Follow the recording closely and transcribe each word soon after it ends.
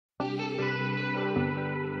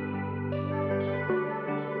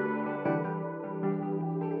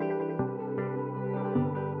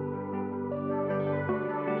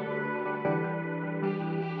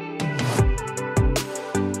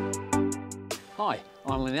Hi,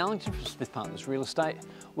 I'm Lynn Allington from Smith Partners Real Estate.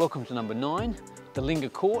 Welcome to number 9,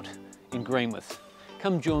 Dalinga Court in Greenwith.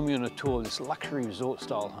 Come join me on a tour of this luxury resort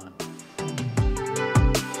style home.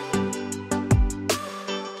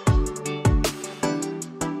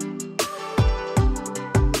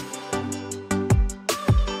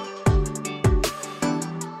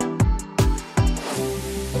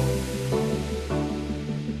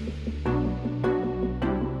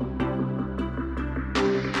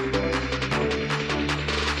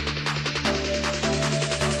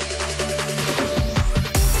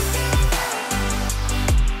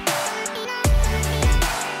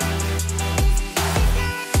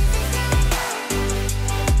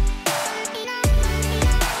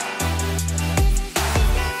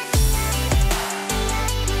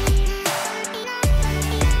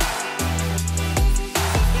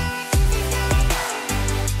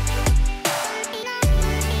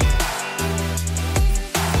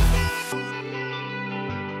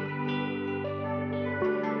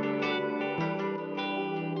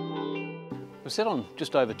 We're set on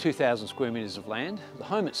just over 2,000 square metres of land. The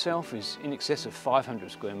home itself is in excess of 500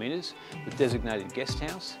 square metres with designated guest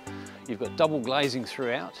house. You've got double glazing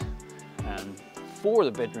throughout. 4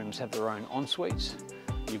 of the bedrooms have their own en-suites.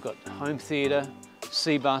 You've got home theatre,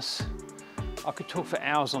 C-bus. I could talk for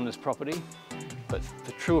hours on this property, but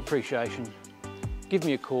for true appreciation, give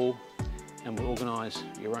me a call and we'll organise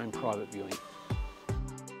your own private viewing.